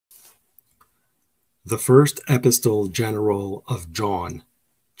The First Epistle General of John,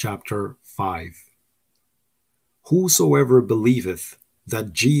 chapter 5. Whosoever believeth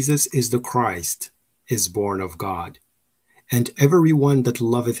that Jesus is the Christ is born of God, and every one that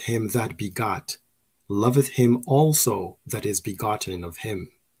loveth him that begot, loveth him also that is begotten of him.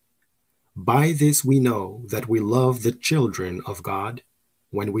 By this we know that we love the children of God,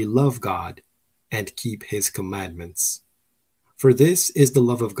 when we love God and keep his commandments. For this is the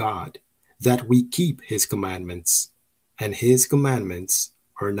love of God, that we keep his commandments, and his commandments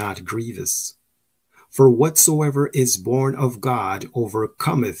are not grievous. For whatsoever is born of God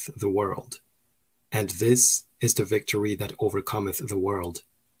overcometh the world. And this is the victory that overcometh the world,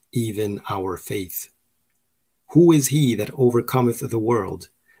 even our faith. Who is he that overcometh the world,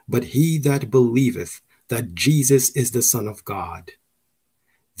 but he that believeth that Jesus is the Son of God?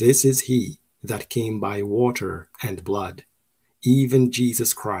 This is he that came by water and blood, even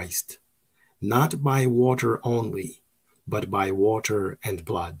Jesus Christ, not by water only, but by water and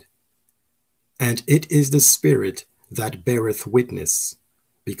blood. And it is the Spirit that beareth witness,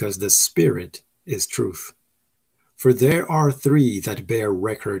 because the Spirit is truth. For there are three that bear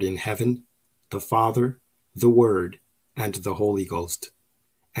record in heaven, the Father, the Word, and the Holy Ghost.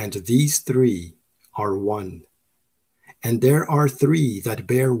 And these three are one. And there are three that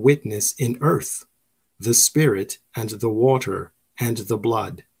bear witness in earth, the Spirit, and the water, and the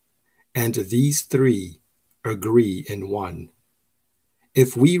blood. And these three agree in one.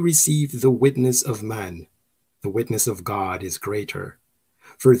 If we receive the witness of man, the witness of God is greater.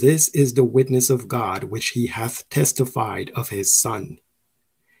 For this is the witness of God which he hath testified of his Son.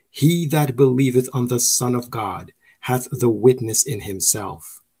 He that believeth on the Son of God hath the witness in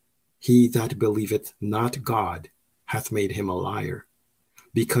himself. He that believeth not God hath made him a liar,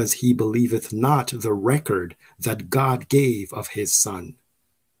 because he believeth not the record that God gave of his Son.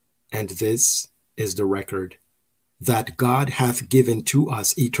 And this is the record, that God hath given to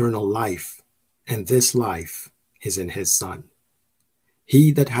us eternal life, and this life is in his Son.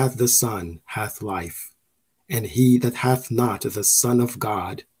 He that hath the Son hath life, and he that hath not the Son of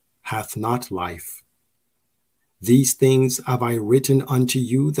God hath not life. These things have I written unto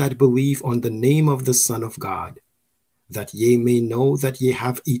you that believe on the name of the Son of God, that ye may know that ye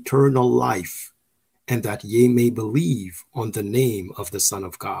have eternal life, and that ye may believe on the name of the Son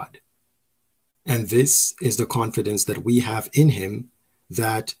of God. And this is the confidence that we have in him,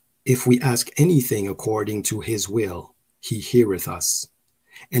 that if we ask anything according to his will, he heareth us.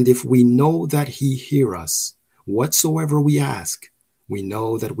 And if we know that he hear us, whatsoever we ask, we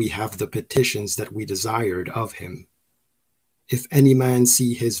know that we have the petitions that we desired of him. If any man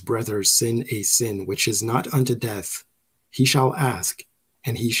see his brother sin a sin which is not unto death, he shall ask,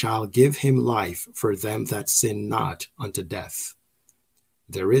 and he shall give him life for them that sin not unto death.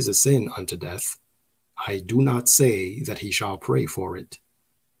 There is a sin unto death. I do not say that he shall pray for it.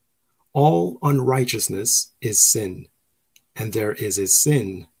 All unrighteousness is sin, and there is a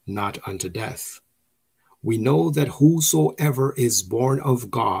sin not unto death. We know that whosoever is born of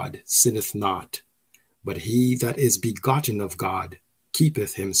God sinneth not, but he that is begotten of God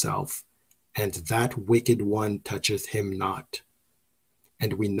keepeth himself, and that wicked one toucheth him not.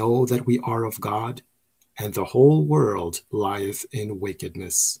 And we know that we are of God, and the whole world lieth in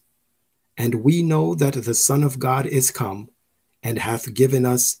wickedness. And we know that the Son of God is come, and hath given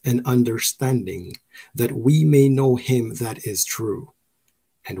us an understanding, that we may know him that is true.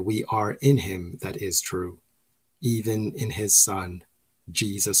 And we are in him that is true, even in his Son,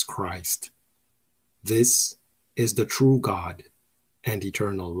 Jesus Christ. This is the true God and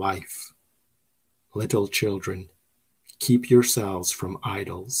eternal life. Little children, keep yourselves from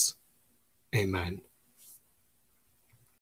idols. Amen.